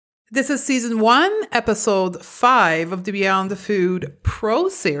This is season 1, episode 5 of the Beyond the Food Pro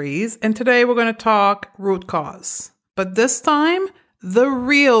series. And today we're going to talk root cause. But this time, the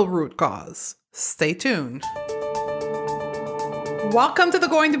real root cause. Stay tuned. Welcome to the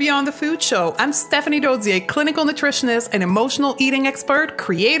Going to Beyond the Food show. I'm Stephanie Dozier, clinical nutritionist and emotional eating expert,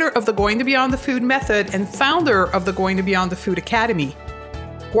 creator of the Going to Beyond the Food method, and founder of the Going to Beyond the Food Academy.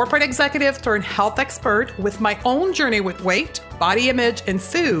 Corporate executive turned health expert with my own journey with weight, body image, and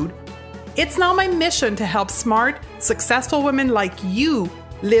food. It's now my mission to help smart, successful women like you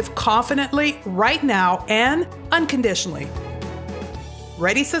live confidently right now and unconditionally.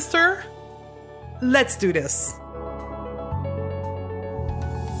 Ready, sister? Let's do this.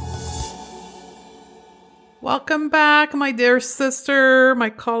 Welcome back, my dear sister, my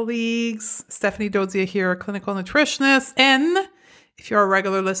colleagues. Stephanie Dozier here, a clinical nutritionist. And if you're a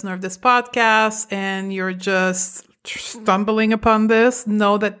regular listener of this podcast and you're just stumbling upon this,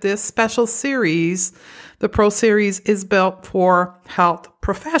 know that this special series, the Pro Series, is built for health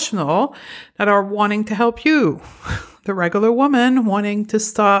professionals that are wanting to help you, the regular woman wanting to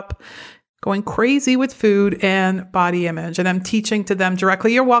stop going crazy with food and body image. And I'm teaching to them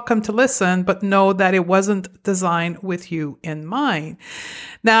directly. You're welcome to listen, but know that it wasn't designed with you in mind.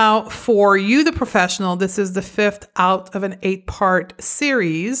 Now, for you, the professional, this is the 5th out of an 8-part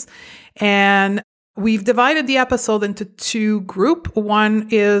series. And we've divided the episode into 2 groups. One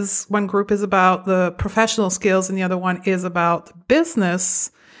group is about the professional skills and the other one is about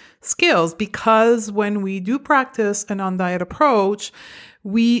business skills. Because when we do practice an on-diet approach,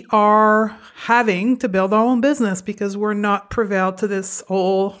 we are having to build our own business because we're not prevailed to this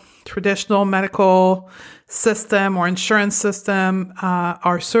old traditional medical system or insurance system.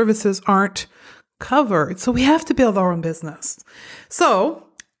 Our services aren't covered. So we have to build our own business. So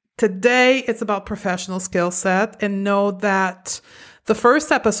today it's about professional skill set, and know that the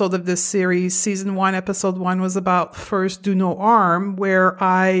first episode of this series, season 1, episode 1, was about first do no harm, where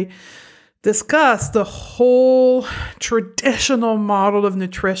I discuss the whole traditional model of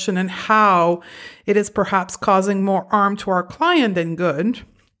nutrition and how it is perhaps causing more harm to our client than good.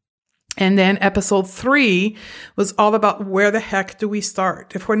 And then episode 3 was all about where the heck do we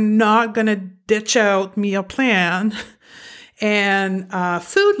start? If we're not going to ditch out meal plan and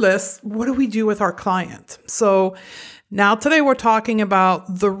food lists, what do we do with our client? So now today we're talking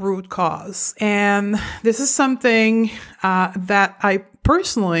about the root cause. And this is something that I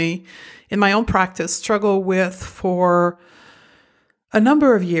personally, in my own practice, struggle with for a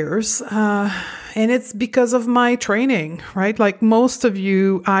number of years. And it's because of my training, right? Like most of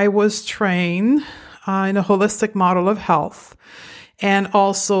you, I was trained in a holistic model of health and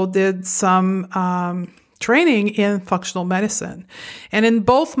also did some training in functional medicine. And in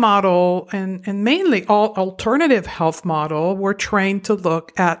both model and mainly all alternative health model, we're trained to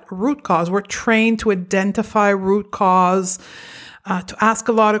look at root cause. We're trained to identify root cause, to ask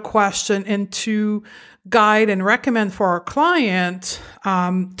a lot of questions, and to guide and recommend for our client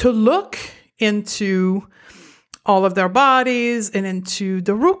to look into all of their bodies and into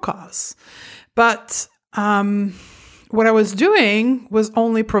the root cause. But what I was doing was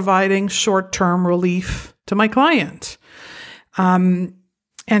only providing short-term relief to my client. And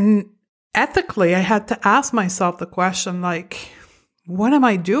ethically, I had to ask myself the question, like, what am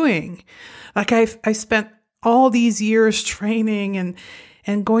I doing? Like I spent all these years training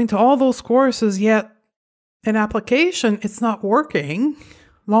and going to all those courses, yet in application, it's not working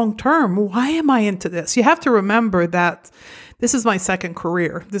long term. Why am I into this? You have to remember that this is my second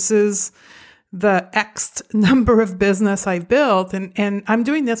career. This is the X number of business I've built, and I'm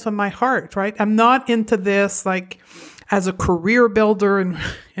doing this from my heart, right? I'm not into this like as a career builder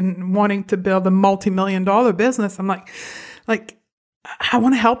and wanting to build a multi-million-dollar business. I'm like, I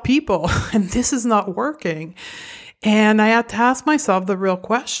want to help people, and this is not working. And I had to ask myself the real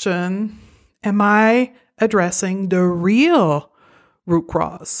question, am I addressing the real root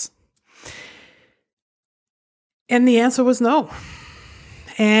cause? And the answer was no.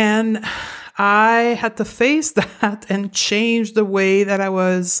 And I had to face that and change the way that I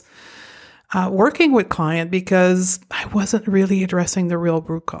was working with client, because I wasn't really addressing the real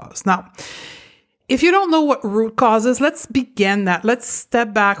root cause. Now, if you don't know what root cause is, let's begin that. Let's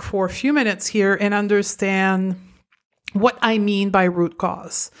step back for a few minutes here and understand what I mean by root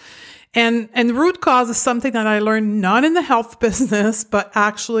cause. And root cause is something that I learned not in the health business, but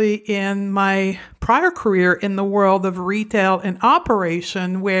actually in my prior career in the world of retail and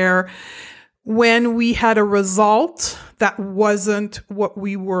operation, where when we had a result that wasn't what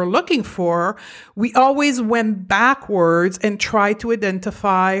we were looking for, we always went backwards and tried to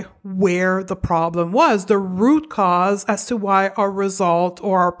identify where the problem was, the root cause as to why our result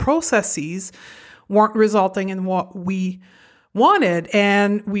or our processes weren't resulting in what we wanted.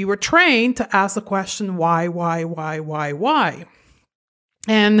 And we were trained to ask the question, why?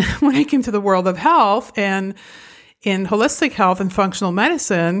 And when I came to the world of health and in holistic health and functional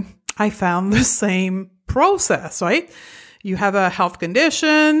medicine, I found the same process, right? You have a health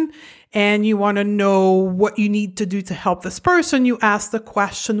condition and you want to know what you need to do to help this person. You ask the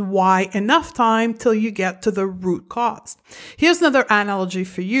question, why, enough time till you get to the root cause. Here's another analogy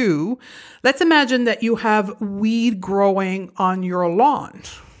for you. Let's imagine that you have weed growing on your lawn.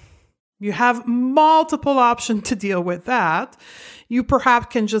 You have multiple options to deal with that. You perhaps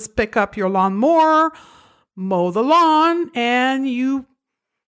can just pick up your lawnmower, mow the lawn, and you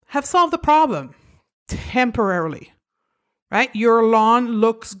have solved the problem temporarily, right? Your lawn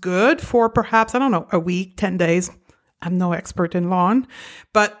looks good for perhaps, a week, 10 days. I'm no expert in lawn,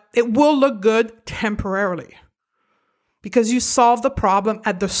 but it will look good temporarily because you solve the problem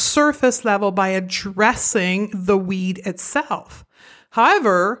at the surface level by addressing the weed itself.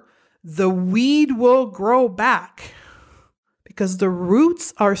 However, the weed will grow back because the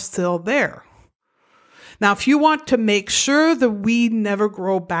roots are still there. Now, if you want to make sure the weed never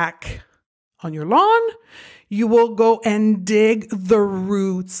grow back on your lawn, you will go and dig the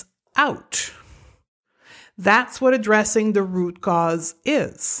roots out. That's what addressing the root cause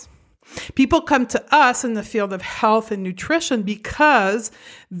is. People come to us in the field of health and nutrition because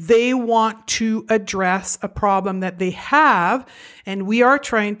they want to address a problem that they have, and we are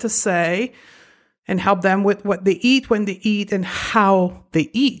trying to say and help them with what they eat, when they eat, and how they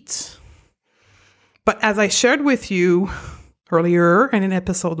eat. But as I shared with you earlier and in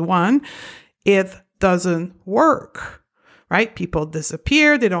episode 1, it doesn't work, right? People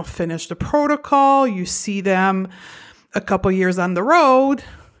disappear. They don't finish the protocol. You see them a couple years on the road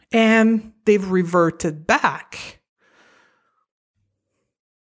and they've reverted back.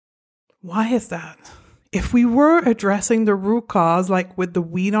 Why is that? If we were addressing the root cause, like with the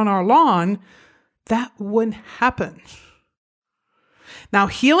weed on our lawn, that wouldn't happen. Now,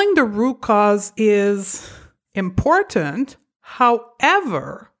 healing the root cause is important.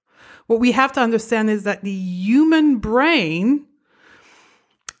 However, what we have to understand is that the human brain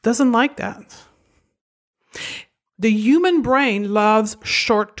doesn't like that. The human brain loves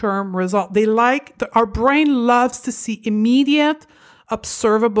short-term results. Our brain loves to see immediate,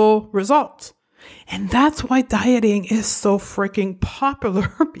 observable results. And that's why dieting is so freaking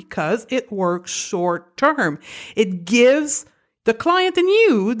popular, because it works short-term. It gives the client and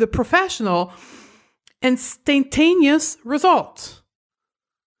you, the professional, instantaneous results.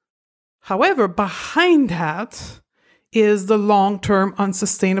 However, behind that is the long-term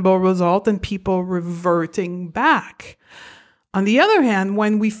unsustainable result and people reverting back. On the other hand,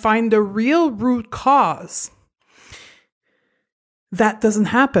 when we find the real root cause, that doesn't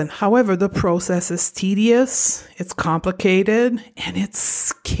happen. However, the process is tedious, it's complicated, and it's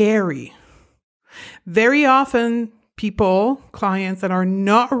scary. Very often, clients that are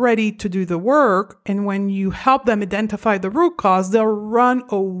not ready to do the work, and when you help them identify the root cause, they'll run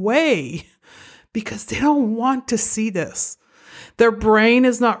away because they don't want to see this. Their brain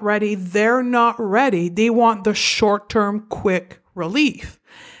is not ready. They're not ready. They want the short-term quick relief.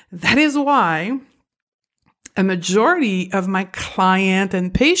 That is why a majority of my client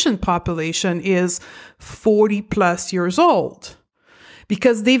and patient population is 40 plus years old,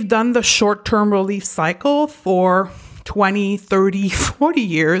 because they've done the short-term relief cycle for 20, 30, 40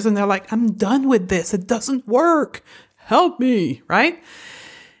 years, and they're like, I'm done with this. It doesn't work. Help me, right?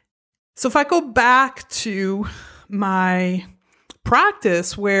 So if I go back to my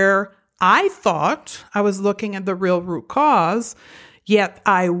practice where I thought I was looking at the real root cause, yet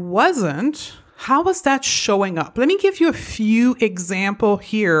I wasn't, how was that showing up? Let me give you a few examples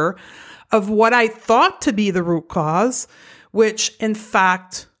here of what I thought to be the root cause, which in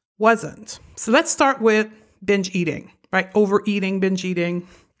fact wasn't. So let's start with binge eating, right? Overeating, binge eating.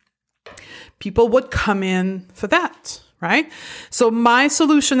 People would come in for that, right? So my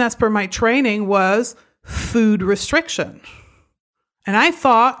solution as per my training was food restriction. And I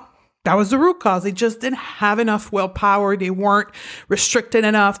thought that was the root cause. They just didn't have enough willpower. They weren't restricted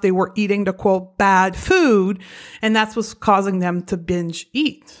enough. They were eating the quote bad food. And that's what's causing them to binge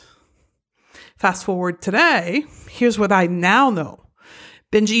eat. Fast forward today, here's what I now know.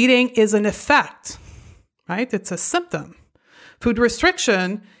 Binge eating is an effect, right? It's a symptom. Food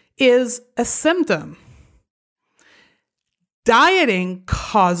restriction is a symptom. dieting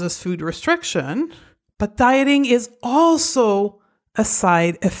causes food restriction, but dieting is also a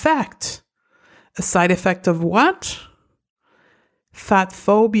side effect. A side effect of what? Fat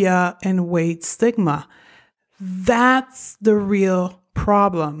phobia and weight stigma. That's the real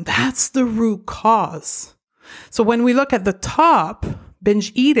problem. That's the root cause. So when we look at the top,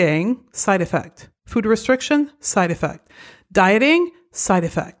 binge eating, side effect. Food restriction, side effect. Dieting, side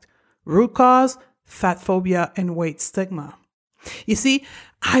effect. Root cause, fat phobia and weight stigma. You see,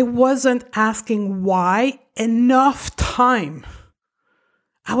 I wasn't asking why enough time.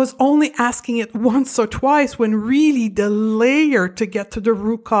 I was only asking it once or twice when really the layer to get to the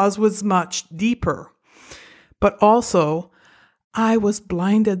root cause was much deeper. But also, I was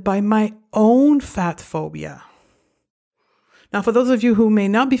blinded by my own fat phobia. Now, for those of you who may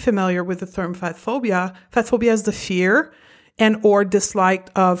not be familiar with the term fat phobia is the fear and or dislike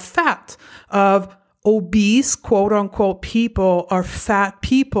of fat, of obese, quote unquote, people or fat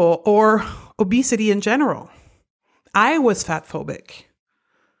people or obesity in general. I was fat phobic.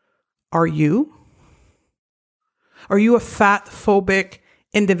 Are you? Are you a fat phobic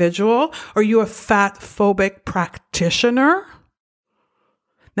individual? Are you a fat phobic practitioner?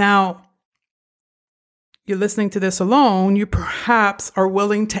 Now, you're listening to this alone, you perhaps are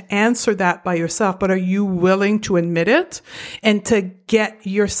willing to answer that by yourself, but are you willing to admit it and to get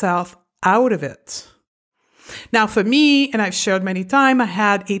yourself out of it? Now, for me, and I've shared many times, I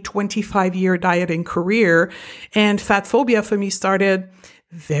had a 25-year dieting career, and fat phobia for me started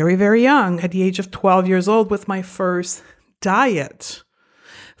very, very young, at the age of 12 years old with my first diet.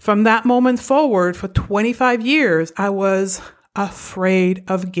 From that moment forward, for 25 years, I was afraid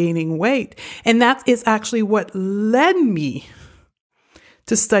of gaining weight. And that is actually what led me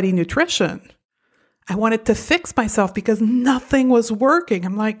to study nutrition. I wanted to fix myself because nothing was working.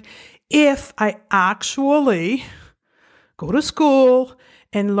 I'm like, if I actually go to school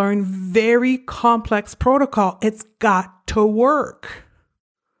and learn very complex protocol, it's got to work.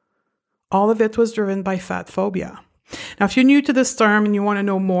 All of it was driven by fat phobia. Now, if you're new to this term and you want to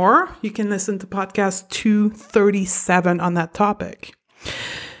know more, you can listen to podcast 237 on that topic.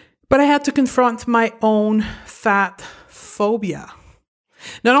 But I had to confront my own fat phobia.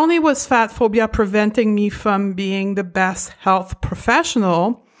 Not only was fat phobia preventing me from being the best health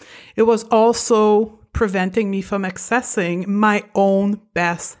professional, it was also preventing me from accessing my own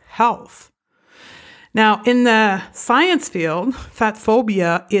best health. Now, in the science field, fat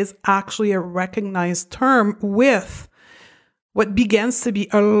phobia is actually a recognized term with what begins to be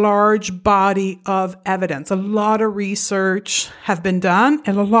a large body of evidence. A lot of research have been done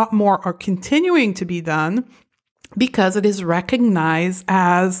and a lot more are continuing to be done because it is recognized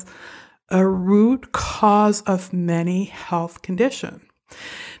as a root cause of many health conditions.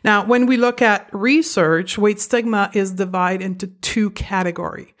 Now, when we look at research, weight stigma is divided into two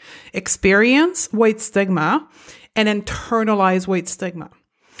categories: experience weight stigma and internalized weight stigma.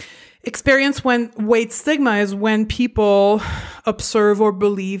 Experience when weight stigma is when people observe or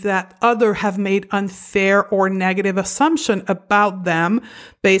believe that others have made unfair or negative assumption about them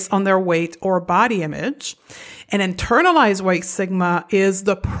based on their weight or body image. And internalized weight stigma is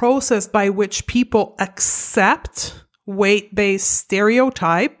the process by which people accept weight-based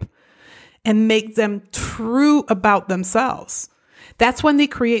stereotype and make them true about themselves. That's when they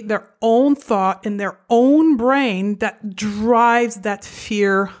create their own thought in their own brain that drives that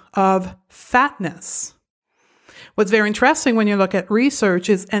fear of fatness. What's very interesting when you look at research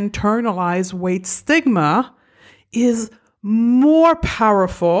is internalized weight stigma is more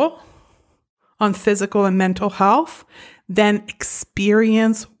powerful on physical and mental health than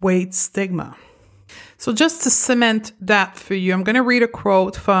experience weight stigma. So just to cement that for you, I'm going to read a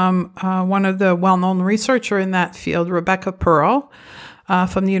quote from one of the well-known researchers in that field, Rebecca Pearl,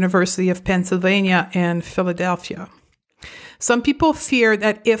 from the University of Pennsylvania in Philadelphia. Some people fear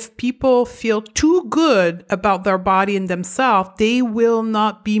that if people feel too good about their body and themselves, they will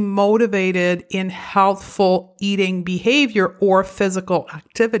not be motivated in healthful eating behavior or physical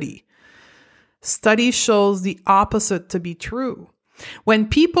activity. Study shows the opposite to be true. When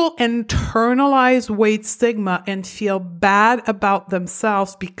people internalize weight stigma and feel bad about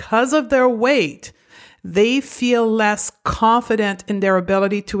themselves because of their weight, they feel less confident in their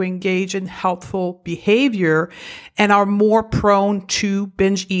ability to engage in healthful behavior and are more prone to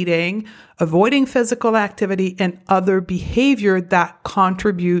binge eating, avoiding physical activity, and other behavior that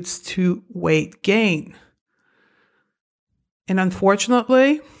contributes to weight gain. And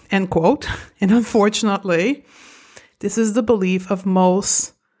unfortunately, end quote, and unfortunately, this is the belief of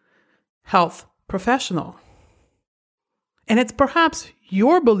most health professionals. And it's perhaps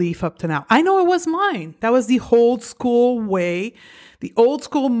your belief up to now. I know it was mine. That was the old school way, the old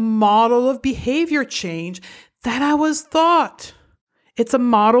school model of behavior change that I was taught. It's a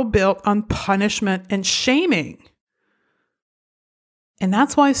model built on punishment and shaming. And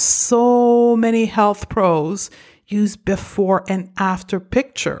that's why so many health pros use before and after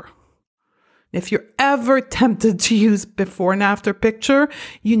picture. If you're ever tempted to use before and after picture,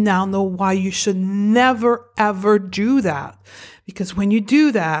 you now know why you should never, ever do that. Because when you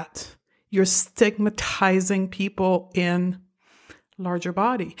do that, you're stigmatizing people in larger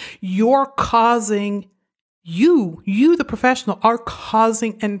body. You're causing you, the professional, are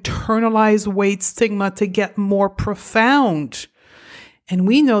causing internalized weight stigma to get more profound. And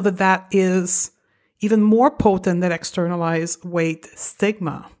we know that that is even more potent than externalized weight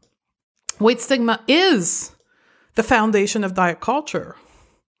stigma. Weight stigma is the foundation of diet culture.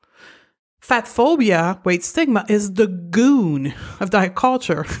 Fat phobia, weight stigma, is the goon of diet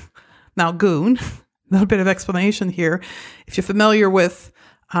culture. Now, goon, a little bit of explanation here. If you're familiar with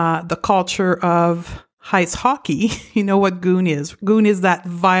the culture of ice hockey, you know what goon is. Goon is that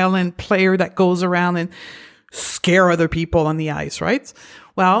violent player that goes around and scare other people on the ice, right?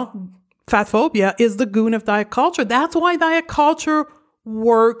 Well, fat phobia is the goon of diet culture. That's why diet culture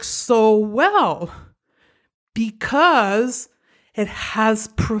works so well, because it has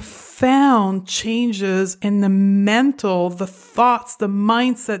profound changes in the mental, the thoughts, the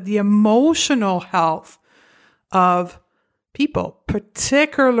mindset, the emotional health of people,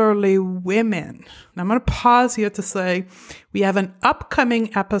 particularly women. Now, I'm going to pause here to say we have an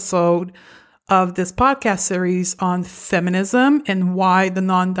upcoming episode of this podcast series on feminism and why the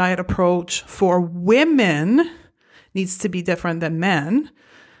non-diet approach for women needs to be different than men.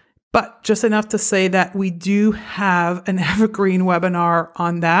 But just enough to say that we do have an evergreen webinar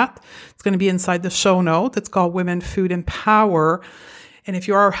on that. It's going to be inside the show note. It's called Women, Food, and Power. And if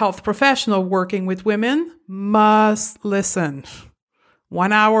you're a health professional working with women, must listen.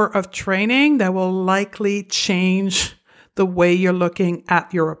 1 hour of training that will likely change the way you're looking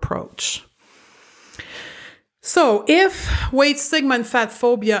at your approach. So if weight stigma and fat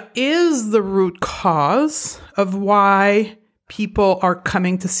phobia is the root cause of why people are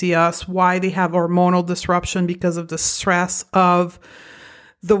coming to see us, why they have hormonal disruption because of the stress of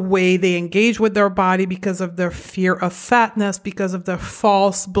the way they engage with their body, because of their fear of fatness, because of their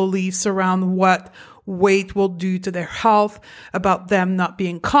false beliefs around what weight will do to their health, about them not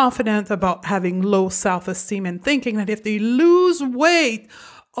being confident, about having low self-esteem and thinking that if they lose weight,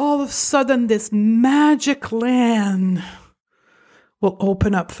 all of a sudden this magic land will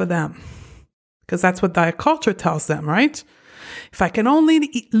open up for them. Because that's what diet culture tells them, right? If I can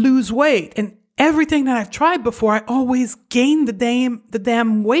only lose weight, and everything that I've tried before, I always gain the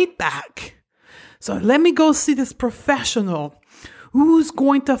damn weight back. So let me go see this professional who's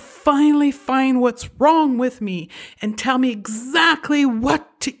going to finally find what's wrong with me and tell me exactly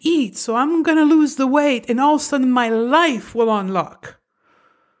what to eat. So I'm going to lose the weight, and all of a sudden my life will unlock.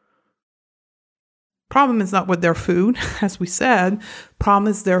 Problem is not with their food, as we said. Problem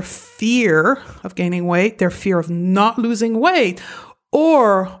is their fear of gaining weight, their fear of not losing weight,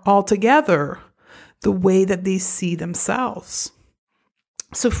 or altogether, the way that they see themselves.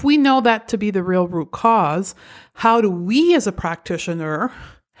 So if we know that to be the real root cause, how do we as a practitioner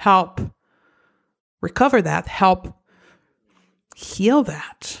help recover that, help heal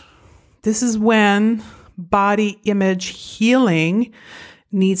that? This is when body image healing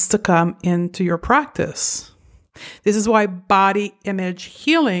needs to come into your practice. This is why body image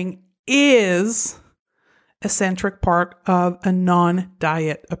healing is a centric part of a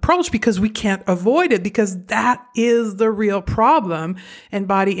non-diet approach, because we can't avoid it, because that is the real problem. And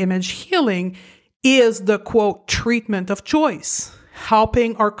body image healing is the, quote, treatment of choice,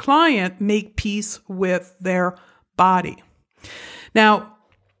 helping our client make peace with their body. Now,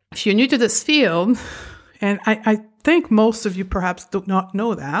 if you're new to this field, and I think most of you perhaps do not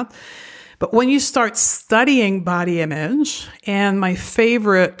know that, but when you start studying body image, and my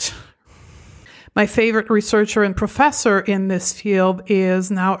favorite researcher and professor in this field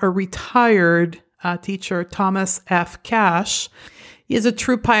is now a retired teacher, Thomas F. Cash. He is a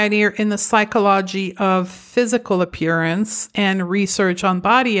true pioneer in the psychology of physical appearance and research on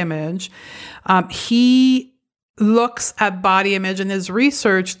body image. He looks at body image, and his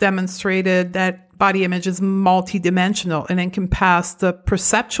research demonstrated that body image is multidimensional and encompasses the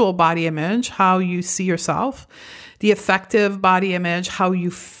perceptual body image, how you see yourself, the affective body image, how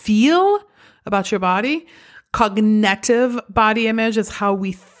you feel about your body. Cognitive body image is how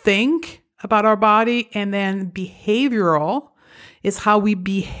we think about our body. And then behavioral is how we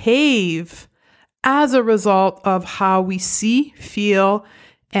behave as a result of how we see, feel,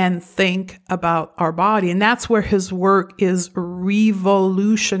 and think about our body. And that's where his work is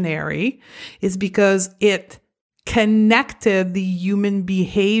revolutionary, is because it connected the human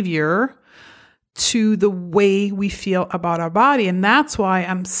behavior to the way we feel about our body. And that's why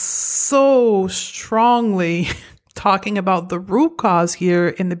I'm so strongly talking about the root cause here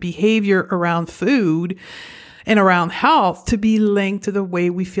in the behavior around food and around health to be linked to the way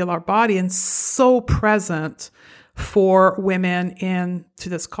we feel our body, and so present for women into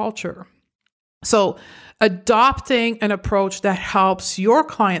this culture. So adopting an approach that helps your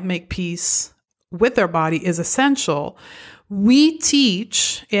client make peace with their body is essential. We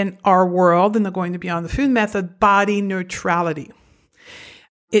teach in our world, in the Going to Beyond the Food method, body neutrality.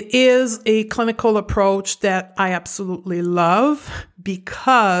 It is a clinical approach that I absolutely love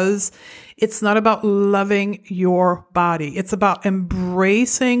because it's not about loving your body. It's about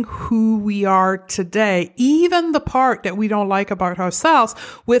embracing who we are today, even the part that we don't like about ourselves,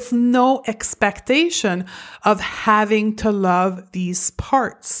 with no expectation of having to love these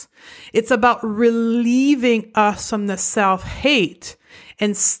parts. It's about relieving us from the self-hate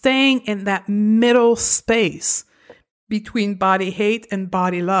and staying in that middle space between body hate and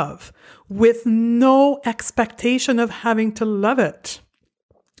body love, with no expectation of having to love it.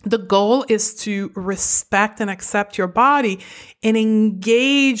 The goal is to respect and accept your body and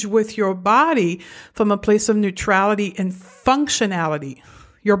engage with your body from a place of neutrality and functionality.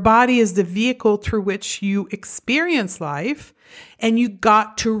 Your body is the vehicle through which you experience life, and you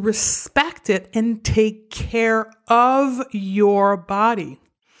got to respect it and take care of your body.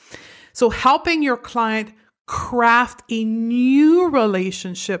 So helping your client craft a new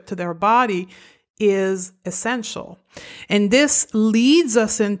relationship to their body is essential. And this leads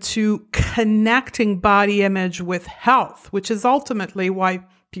us into connecting body image with health, which is ultimately why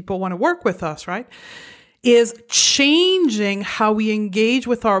people want to work with us, right? Is changing how we engage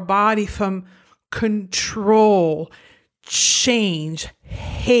with our body from control, change,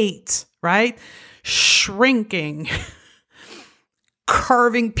 hate, right? Shrinking,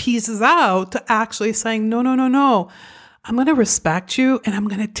 carving pieces out, to actually saying, no. I'm going to respect you and I'm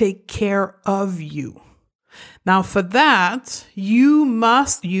going to take care of you. Now for that, you,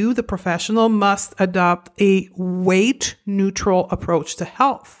 the professional, must adopt a weight neutral approach to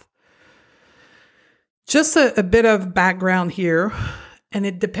health. Just a bit of background here, and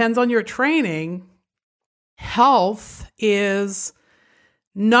it depends on your training. Health is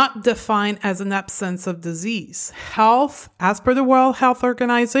not defined as an absence of disease. Health, as per the World Health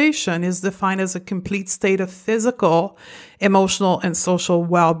Organization, is defined as a complete state of physical, emotional, and social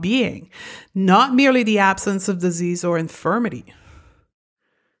well-being, not merely the absence of disease or infirmity.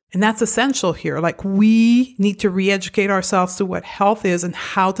 And that's essential here. Like, we need to re-educate ourselves to what health is and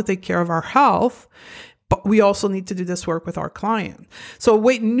how to take care of our health, but we also need to do this work with our client. So a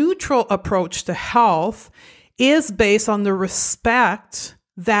weight neutral approach to health is based on the respect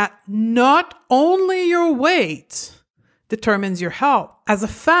that not only your weight determines your health. As a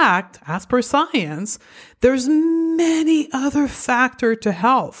fact, as per science, there's many other factors to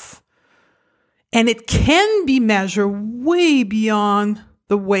health. And it can be measured way beyond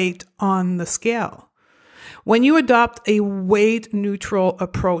the weight on the scale. When you adopt a weight neutral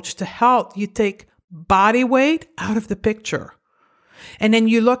approach to health, you take body weight out of the picture. And then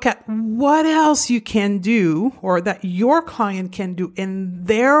you look at what else you can do, or that your client can do in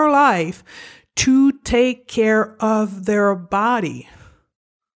their life to take care of their body.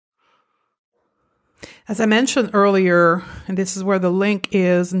 As I mentioned earlier, and this is where the link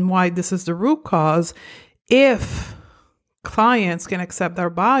is and why this is the root cause, if clients can accept their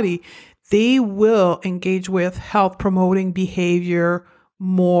body, they will engage with health promoting behavior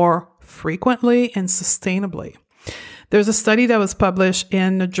more frequently and sustainably. There's a study that was published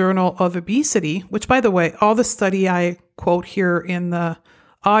in the Journal of Obesity, which, by the way, all the study I quote here in the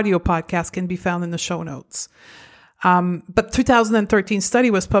audio podcast can be found in the show notes. But 2013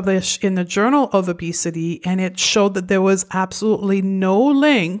 study was published in the Journal of Obesity, and it showed that there was absolutely no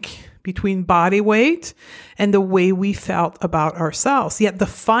link between body weight and the way we felt about ourselves. Yet the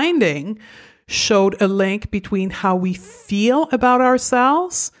finding showed a link between how we feel about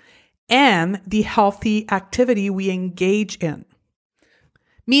ourselves and the healthy activity we engage in.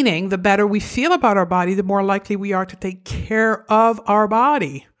 Meaning, the better we feel about our body, the more likely we are to take care of our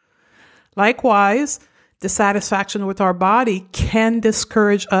body. Likewise, dissatisfaction with our body can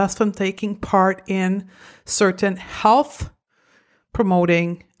discourage us from taking part in certain health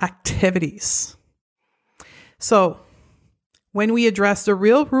promoting activities. So, When we address the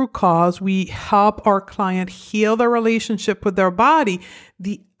real root cause, we help our client heal their relationship with their body.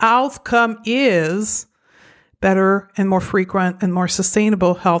 The outcome is better and more frequent and more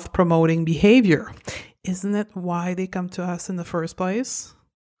sustainable health promoting behavior. Isn't it why they come to us in the first place?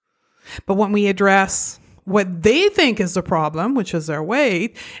 But when we address what they think is the problem, which is their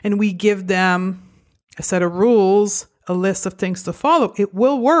weight, and we give them a set of rules, a list of things to follow, it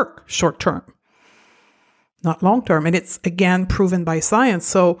will work short term, not long term. And it's, again, proven by science.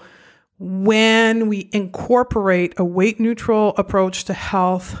 So when we incorporate a weight neutral approach to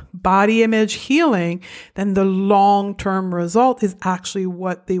health, body image healing, then the long-term result is actually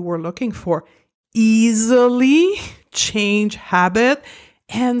what they were looking for. Easily change habit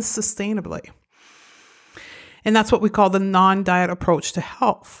and sustainably. And that's what we call the non-diet approach to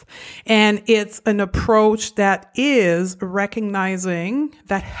health. And it's an approach that is recognizing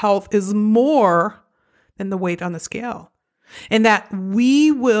that health is more than the weight on the scale. And that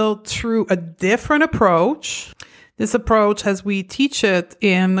we will, through a different approach, this approach, as we teach it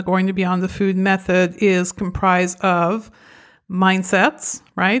in the Going to Beyond the Food method, is comprised of mindsets,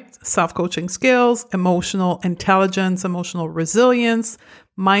 right? Self-coaching skills, emotional intelligence, emotional resilience,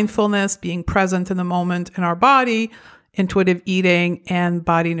 mindfulness, being present in the moment in our body, intuitive eating, and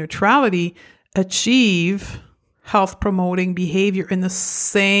body neutrality achieve health-promoting behavior in the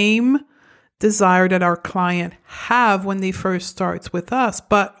same desire that our client have when they first starts with us,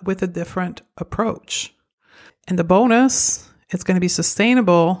 but with a different approach. And the bonus, it's going to be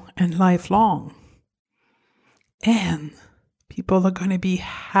sustainable and lifelong. And people are going to be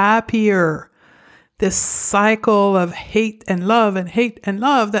happier. This cycle of hate and love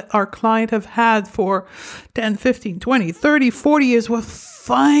that our client have had for 10, 15, 20, 30, 40 years will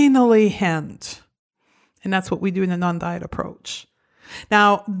finally end. And that's what we do in a non-diet approach.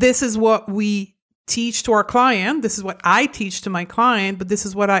 Now, this is what we teach to our client. This is what I teach to my client, but this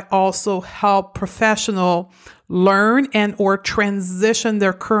is what I also help professionals learn and or transition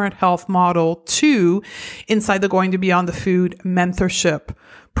their current health model to inside the Going to Beyond the Food mentorship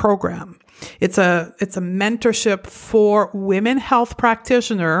program. It's a mentorship for women health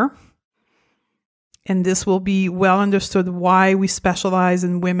practitioner. And this will be well understood why we specialize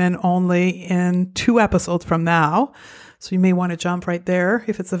in women only in 2 episodes from now. So you may want to jump right there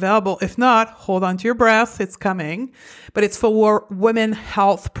if it's available. If not, hold on to your breath. It's coming. But it's for women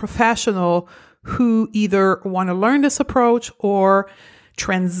health professional who either want to learn this approach or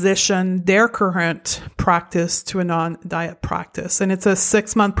transition their current practice to a non-diet practice. And it's a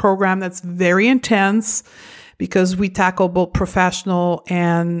 6-month program that's very intense because we tackle both professional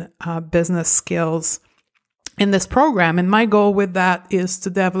and business skills in this program. And my goal with that is to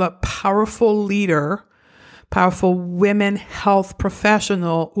develop powerful women health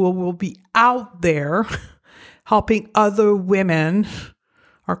professional who will be out there helping other women,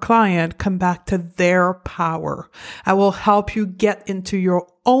 our client, come back to their power. I will help you get into your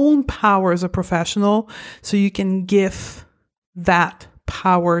own power as a professional so you can give that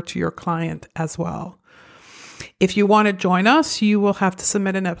power to your client as well. If you want to join us, you will have to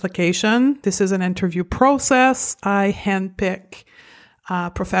submit an application. This is an interview process. I handpick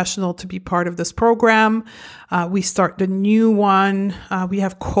professional to be part of this program. We start the new one. We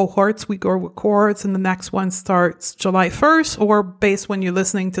have cohorts. We go with cohorts, and the next one starts July 1st, or based when you're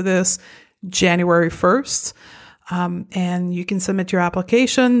listening to this, January 1st. And you can submit your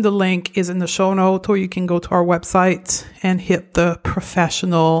application. The link is in the show note, or you can go to our website and hit the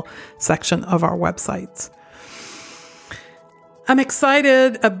professional section of our website. I'm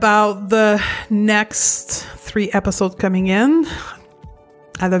excited about the next 3 episodes coming in.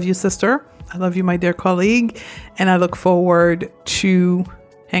 I love you, sister. I love you, my dear colleague. And I look forward to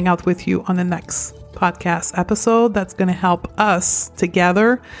hang out with you on the next podcast episode that's going to help us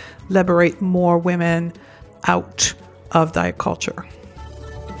together liberate more women out of diet culture.